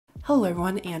Hello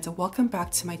everyone and welcome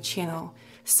back to my channel.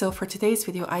 So for today's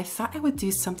video, I thought I would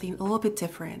do something a little bit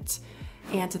different,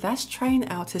 and that's trying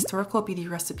out historical beauty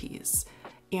recipes.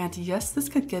 And yes, this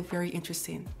could get very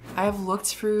interesting. I have looked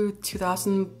through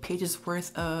 2,000 pages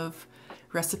worth of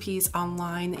recipes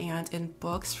online and in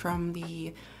books from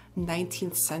the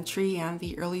 19th century and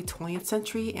the early 20th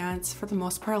century, and for the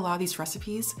most part, a lot of these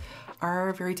recipes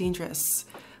are very dangerous.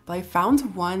 But I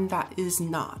found one that is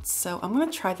not, so I'm going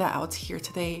to try that out here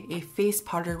today, a face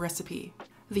powder recipe.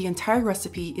 The entire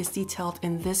recipe is detailed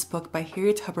in this book by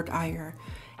Harriet Hubbard Ayer,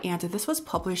 and this was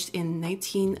published in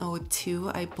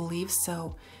 1902, I believe,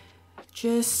 so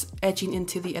just edging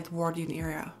into the Edwardian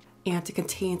era. And it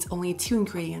contains only 2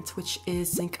 ingredients, which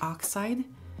is zinc oxide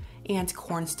and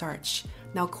cornstarch.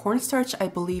 Now cornstarch, I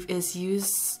believe, is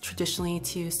used traditionally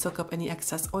to soak up any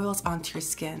excess oils onto your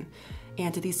skin,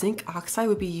 and the zinc oxide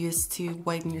would be used to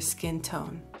whiten your skin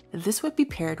tone. This would be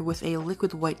paired with a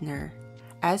liquid whitener,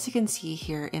 as you can see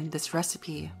here in this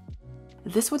recipe.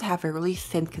 This would have a really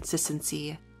thin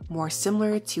consistency, more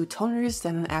similar to toners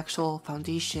than an actual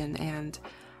foundation, and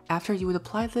after you would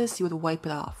apply this, you would wipe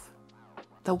it off.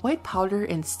 The white powder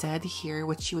instead here,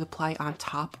 which you would apply on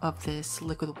top of this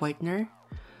liquid whitener,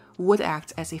 would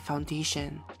act as a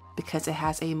foundation because it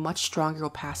has a much stronger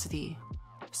opacity.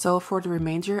 So for the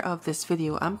remainder of this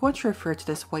video, I'm going to refer to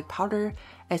this white powder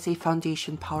as a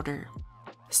foundation powder.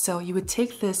 So you would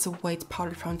take this white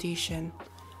powder foundation,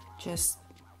 just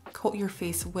coat your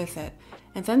face with it,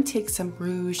 and then take some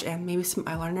rouge and maybe some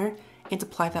eyeliner and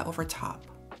apply that over top.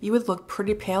 You would look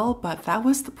pretty pale, but that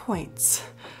was the point.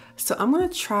 So I'm going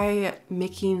to try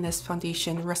making this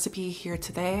foundation recipe here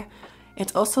today, and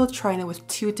also trying it with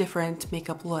 2 different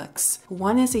makeup looks.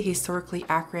 One is a historically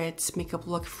accurate makeup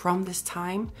look from this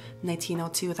time,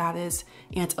 1902 that is,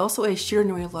 and also a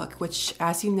shironuri look, which,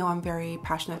 as you know, I'm very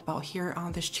passionate about here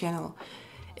on this channel.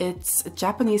 It's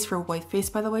Japanese for white face,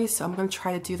 by the way, so I'm going to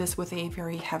try to do this with a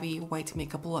very heavy white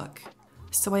makeup look.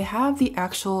 So I have the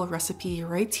actual recipe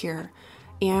right here,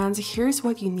 and here's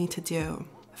what you need to do.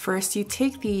 First, you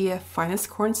take the finest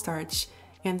cornstarch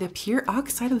and the pure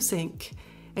oxide of zinc,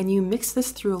 and you mix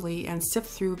this thoroughly and sift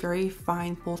through very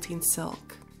fine bolting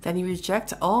silk. Then you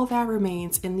reject all that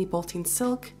remains in the bolting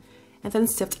silk and then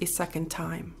sift a second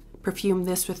time. Perfume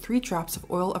this with 3 drops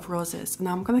of oil of roses.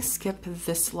 Now I'm going to skip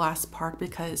this last part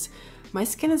because my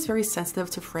skin is very sensitive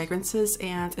to fragrances,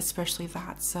 and especially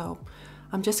that, so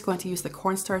I'm just going to use the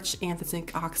cornstarch and the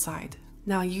zinc oxide.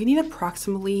 Now you need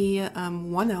approximately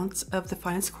 1 ounce of the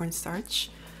finest cornstarch,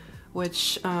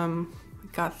 which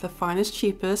got the finest,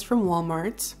 cheapest from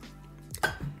Walmart,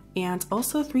 and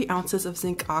also 3 ounces of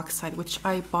zinc oxide, which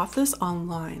I bought this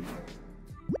online.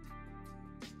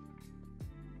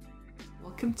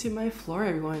 Welcome to my floor,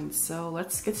 everyone. So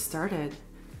let's get started.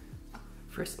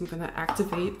 First, I'm going to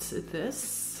activate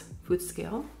this food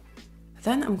scale.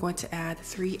 Then I'm going to add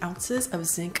 3 ounces of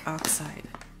zinc oxide.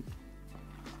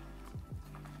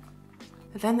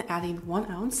 Then adding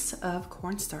 1 ounce of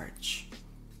cornstarch.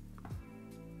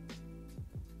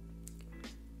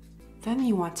 Then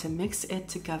you want to mix it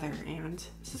together, and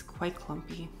this is quite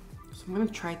clumpy, so I'm going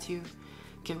to try to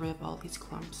get rid of all these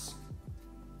clumps.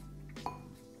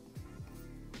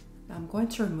 Now I'm going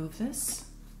to remove this.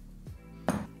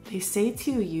 They say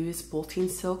to use bolting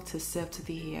silk to sift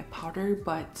the powder,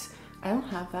 but I don't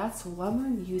have that, so what I'm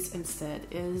going to use instead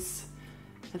is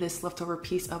this leftover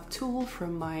piece of tulle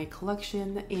from my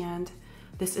collection and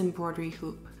this embroidery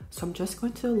hoop. So I'm just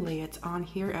going to lay it on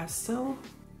here as so,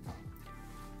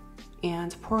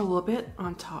 and pour a little bit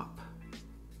on top.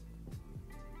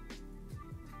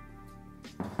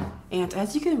 And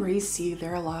as you can already see,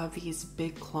 there are a lot of these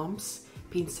big clumps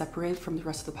being separated from the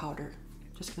rest of the powder.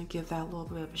 Just gonna give that a little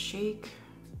bit of a shake.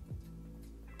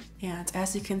 And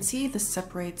as you can see, this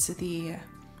separates the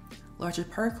larger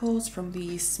particles from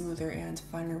the smoother and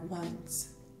finer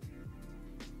ones.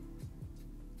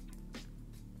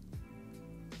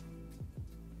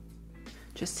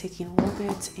 Just taking a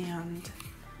little bit and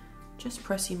just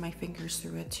pressing my fingers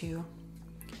through it to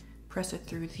press it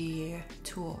through the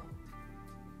tulle.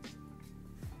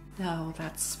 Now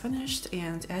that's finished,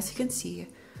 and as you can see,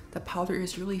 the powder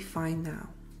is really fine now.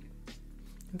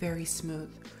 Very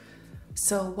smooth.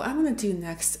 So what I'm going to do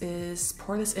next is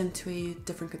pour this into a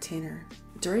different container.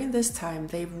 During this time,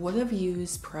 they would have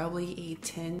used probably a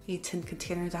tin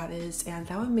container that is, and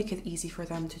that would make it easy for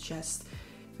them to just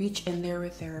reach in there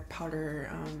with their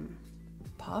powder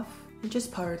puff and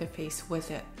just powder their face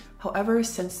with it. However,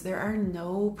 since there are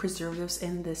no preservatives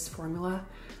in this formula,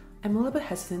 I'm a little bit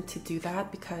hesitant to do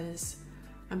that because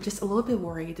I'm just a little bit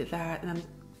worried that, and I'm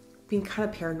being kind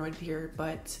of paranoid here,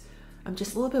 but I'm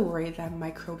just a little bit worried that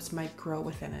microbes might grow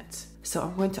within it. So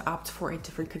I'm going to opt for a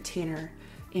different container.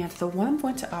 And the one I'm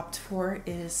going to opt for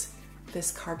is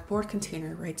this cardboard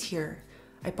container right here.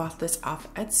 I bought this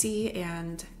off Etsy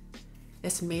and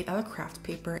it's made out of craft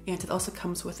paper. And it also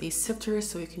comes with a sifter,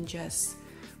 so you can just,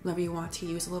 whenever you want to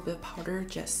use a little bit of powder,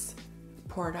 just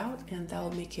pour it out and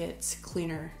that'll make it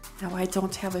cleaner. Now I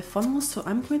don't have a funnel, so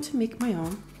I'm going to make my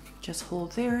own. Just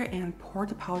hold there and pour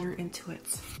the powder into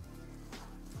it.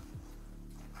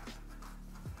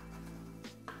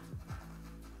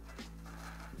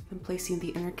 And placing the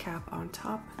inner cap on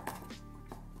top.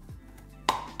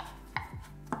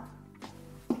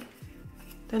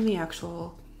 Then the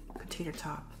actual container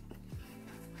top.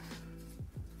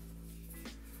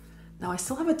 Now I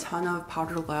still have a ton of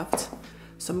powder left,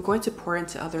 so I'm going to pour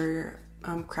into other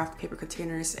craft paper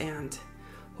containers and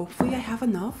hopefully I have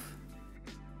enough.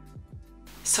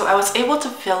 So I was able to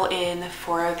fill in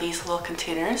 4 of these little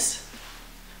containers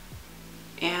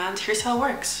and here's how it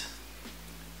works.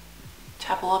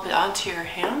 Tap a little bit onto your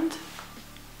hand.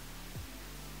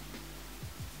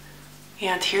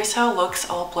 And here's how it looks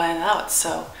all blended out.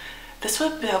 So this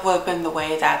would have been the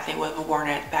way that they would have worn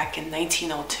it back in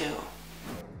 1902.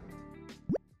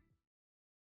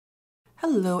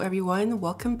 Hello everyone,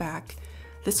 welcome back.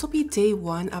 This will be day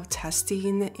 1 of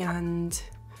testing and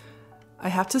I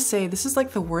have to say this is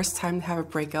like the worst time to have a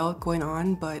breakout going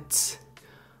on, but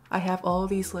I have all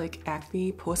these like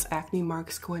acne, post-acne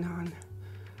marks going on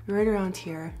right around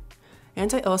here.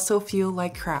 And I also feel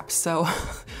like crap, so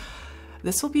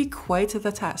this will be quite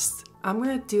the test. I'm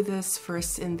gonna do this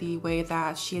first in the way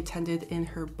that she intended in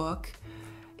her book.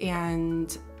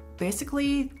 And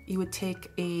basically, you would take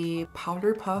a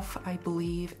powder puff, I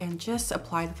believe, and just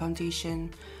apply the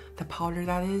foundation, the powder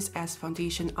that is, as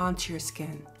foundation onto your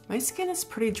skin. My skin is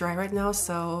pretty dry right now,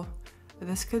 so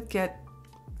this could get,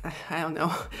 I don't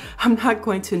know. I'm not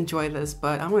going to enjoy this,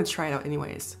 but I'm gonna try it out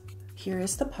anyways. Here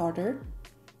is the powder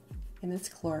in its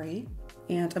glory.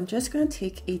 And I'm just gonna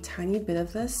take a tiny bit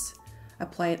of this,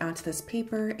 apply it onto this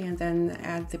paper, and then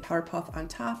add the powder puff on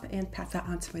top and pat that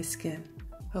onto my skin.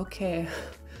 Okay,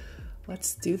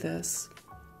 let's do this.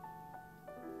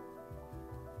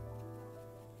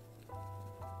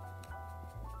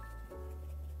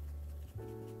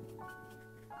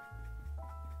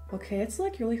 Okay, it's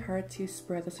like really hard to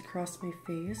spread this across my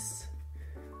face.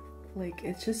 Like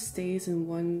it just stays in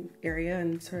one area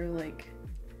and sort of like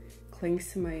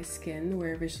clings to my skin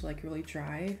wherever it's like really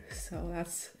dry, so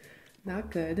that's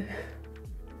not good.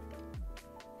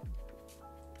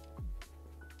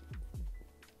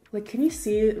 Like, can you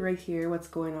see right here what's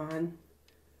going on?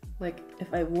 Like,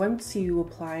 if I want to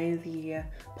apply the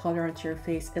powder onto your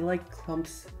face, it like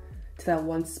clumps to that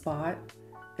one spot,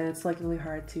 and it's like really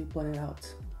hard to blend it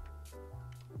out.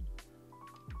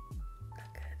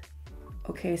 Not good.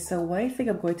 Okay, so what I think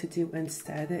I'm going to do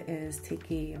instead is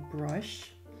take a brush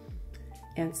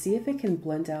and see if it can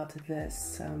blend out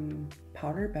this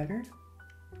powder better,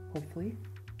 hopefully.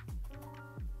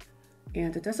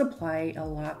 And it does apply a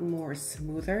lot more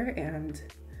smoother and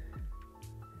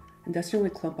it doesn't really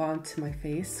clump onto my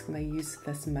face when I use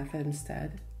this method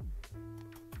instead.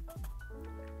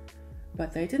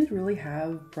 But they didn't really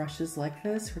have brushes like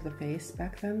this for the face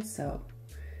back then, so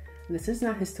this is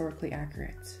not historically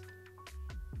accurate.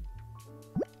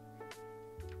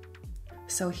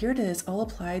 So here it is, all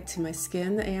applied to my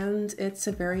skin, and it's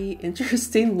a very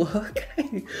interesting look.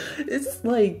 It's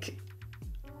like,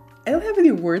 I don't have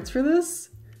any words for this.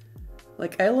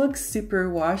 Like, I look super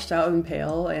washed out and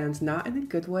pale, and not in a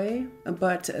good way,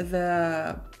 but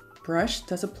the brush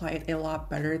does apply it a lot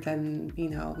better than, you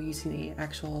know, using an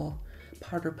actual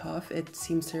powder puff. It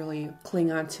seems to really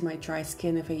cling onto my dry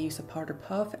skin if I use a powder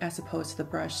puff as opposed to the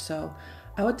brush, so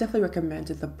I would definitely recommend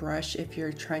the brush if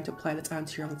you're trying to apply this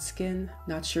onto your own skin.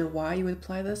 Not sure why you would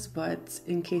apply this, but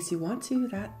in case you want to,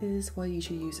 that is what you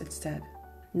should use instead.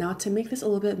 Now, to make this a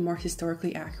little bit more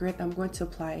historically accurate, I'm going to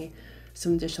apply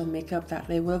some additional makeup that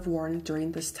they would have worn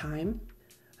during this time.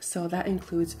 So that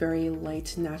includes very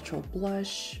light natural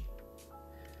blush,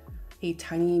 a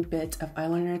tiny bit of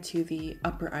eyeliner to the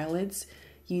upper eyelids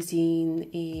using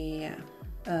a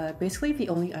basically the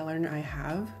only eyeliner I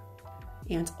have,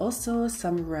 and also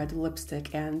some red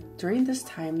lipstick. And during this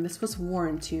time, this was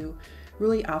worn to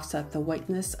really offset the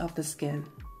whiteness of the skin.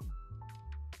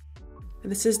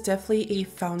 This is definitely a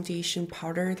foundation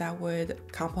powder that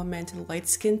would complement light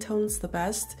skin tones the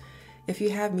best. If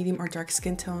you have medium or dark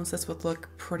skin tones, this would look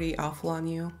pretty awful on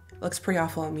you. It looks pretty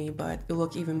awful on me, but it'll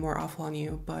look even more awful on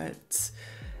you. But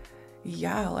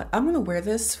yeah, I'm gonna wear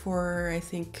this for I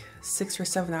think 6 or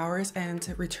 7 hours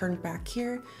and return back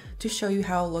here to show you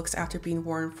how it looks after being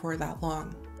worn for that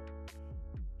long.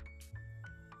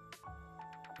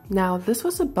 Now this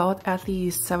was about at the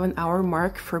 7-hour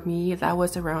mark. For me, that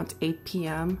was around 8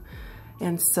 p.m.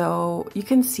 And so you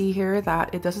can see here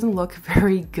that it doesn't look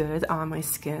very good on my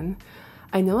skin.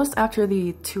 I noticed after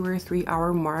the 2 or 3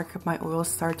 hour mark, my oils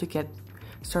started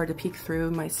to peek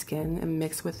through my skin and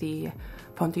mix with the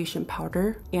foundation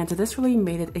powder. And this really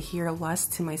made it adhere less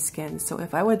to my skin. So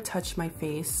if I would touch my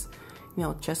face, you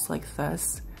know, just like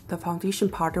this, the foundation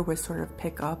powder would sort of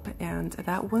pick up, and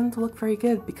that wouldn't look very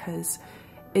good because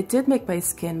it did make my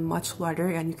skin much lighter,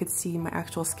 and you could see my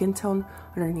actual skin tone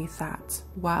underneath that.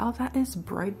 Wow, that is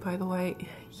bright, by the way.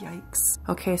 Yikes.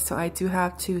 Okay, so I do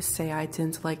have to say I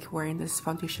didn't like wearing this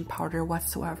foundation powder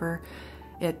whatsoever.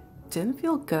 It didn't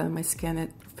feel good on my skin.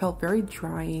 It felt very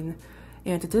drying,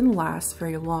 and it didn't last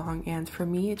very long, and for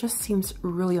me, it just seems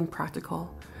really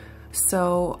impractical.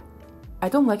 So I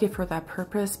don't like it for that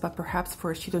purpose, but perhaps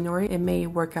for shironuri, it may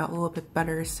work out a little bit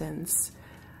better, since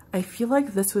I feel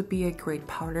like this would be a great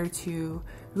powder to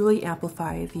really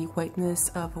amplify the whiteness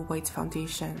of a white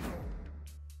foundation.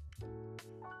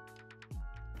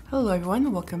 Hello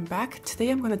everyone, welcome back. Today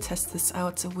I'm going to test this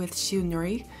out with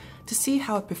shironuri to see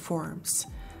how it performs.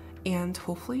 And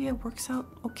hopefully it works out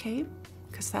okay,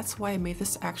 because that's why I made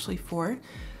this actually for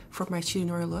my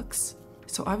shironuri looks.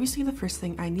 So obviously the first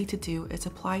thing I need to do is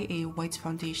apply a white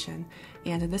foundation,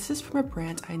 and this is from a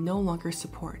brand I no longer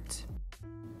support.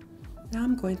 Now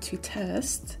I'm going to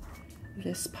test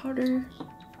this powder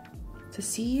to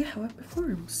see how it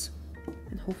performs,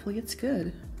 and hopefully it's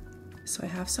good. So I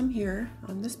have some here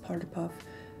on this powder puff,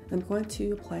 and I'm going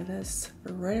to apply this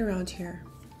right around here.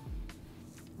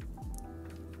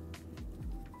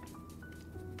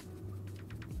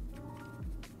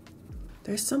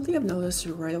 There's something I've noticed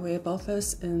right away about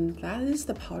this, and that is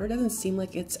the powder doesn't seem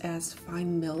like it's as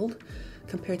fine milled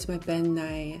compared to my Ben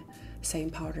Nye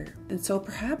setting powder. And so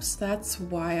perhaps that's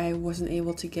why I wasn't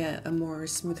able to get a more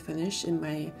smooth finish in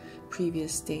my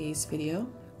previous day's video,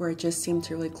 where it just seemed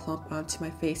to really clump onto my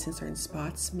face in certain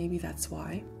spots. Maybe that's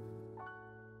why.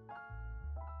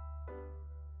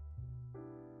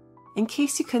 In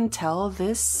case you couldn't tell,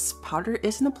 this powder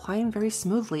isn't applying very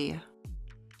smoothly.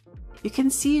 You can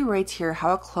see right here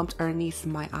how it clumped underneath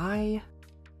my eye.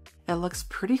 It looks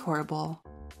pretty horrible.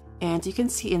 And you can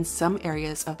see in some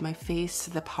areas of my face,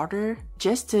 the powder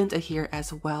just didn't adhere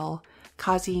as well,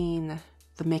 causing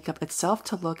the makeup itself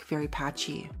to look very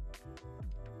patchy.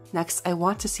 Next, I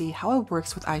want to see how it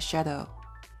works with eyeshadow.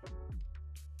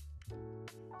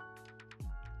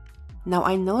 Now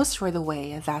I noticed right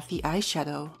away that the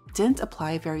eyeshadow didn't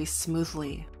apply very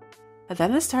smoothly. And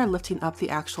then it started lifting up the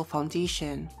actual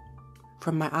foundation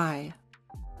from my eye.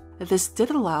 This did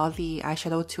allow the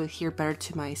eyeshadow to adhere better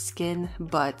to my skin,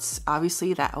 but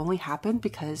obviously that only happened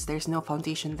because there's no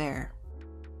foundation there.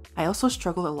 I also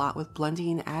struggled a lot with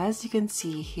blending, as you can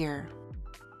see here.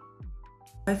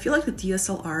 I feel like the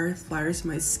DSLR flatters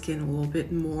my skin a little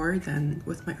bit more than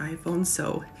with my iPhone,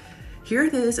 so here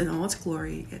it is in all its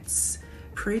glory. It's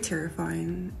pretty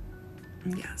terrifying.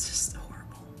 Yeah, it's just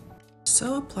horrible.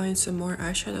 So applying some more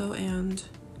eyeshadow, and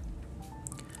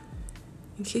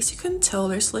in case you couldn't tell,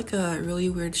 there's like a really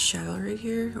weird shadow right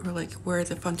here, or like where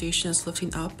the foundation is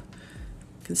lifting up.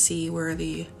 You can see where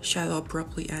the shadow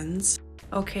abruptly ends.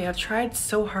 Okay, I've tried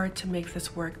so hard to make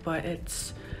this work, but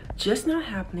it's just not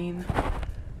happening.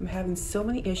 I'm having so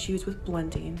many issues with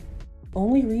blending.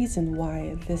 Only reason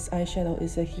why this eyeshadow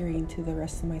is adhering to the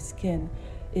rest of my skin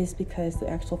is because the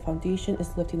actual foundation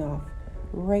is lifting off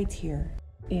right here.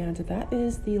 And that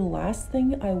is the last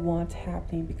thing I want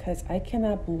happening, because I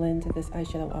cannot blend this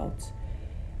eyeshadow out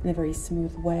in a very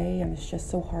smooth way, and it's just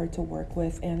so hard to work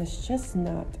with, and it's just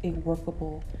not a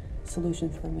workable solution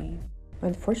for me.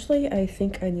 Unfortunately, I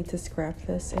think I need to scrap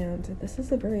this, and this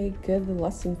is a very good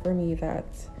lesson for me that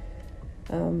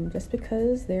just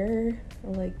because they're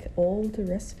like old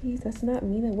recipes, does not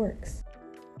mean it works.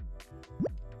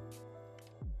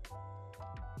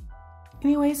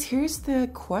 Anyways, here's the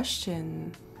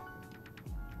question.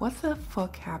 What the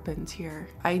fuck happened here?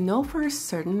 I know for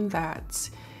certain that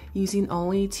using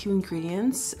only 2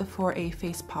 ingredients for a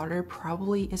face powder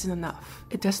probably isn't enough.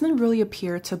 It doesn't really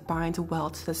appear to bind well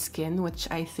to the skin, which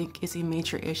I think is a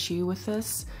major issue with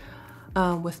this.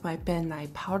 With my Ben Nye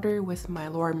powder, with my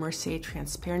Laura Mercier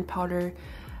transparent powder,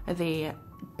 they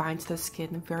bind to the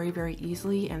skin very, very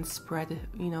easily and spread,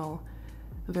 you know,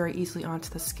 very easily onto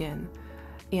the skin.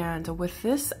 And with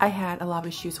this, I had a lot of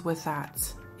issues with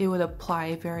that. It would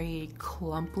apply very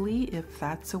clumpily, if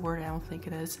that's a word, I don't think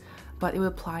it is, but it would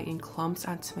apply in clumps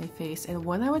onto my face. And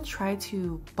when I would try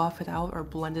to buff it out or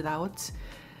blend it out,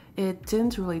 it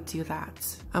didn't really do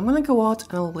that. I'm gonna go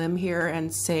out on a limb here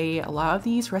and say a lot of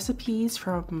these recipes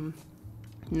from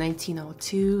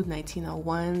 1902,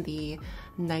 1901, the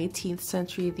 19th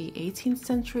century, the 18th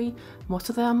century, most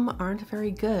of them aren't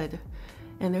very good.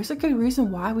 And there's a good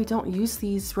reason why we don't use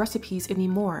these recipes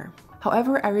anymore.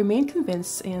 However, I remain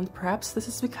convinced, and perhaps this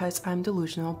is because I'm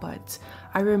delusional, but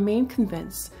I remain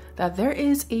convinced that there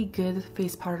is a good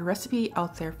face powder recipe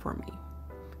out there for me,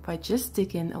 if I just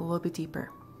dig in a little bit deeper.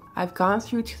 I've gone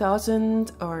through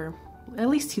 2,000 or at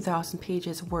least 2,000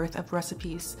 pages worth of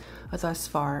recipes thus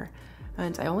far,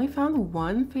 and I only found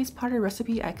one face powder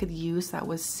recipe I could use that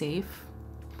was safe.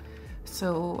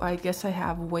 So I guess I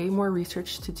have way more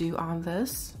research to do on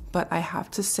this, but I have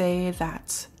to say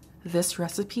that this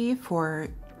recipe for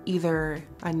either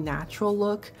a natural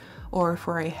look or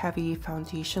for a heavy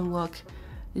foundation look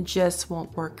just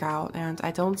won't work out, and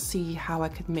I don't see how I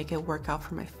could make it work out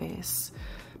for my face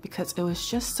because it was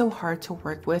just so hard to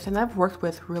work with. And I've worked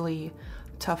with really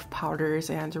tough powders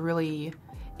and really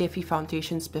iffy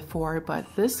foundations before, but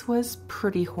this was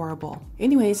pretty horrible.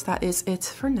 Anyways, that is it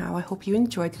for now. I hope you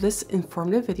enjoyed this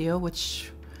informative video,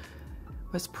 which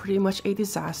was pretty much a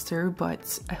disaster,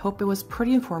 but I hope it was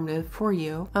pretty informative for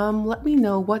you. Let me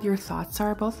know what your thoughts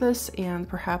are about this and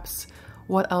perhaps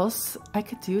what else I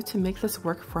could do to make this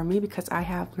work for me, because I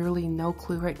have really no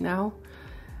clue right now.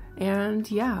 And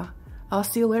yeah, I'll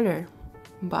see you later.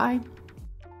 Bye.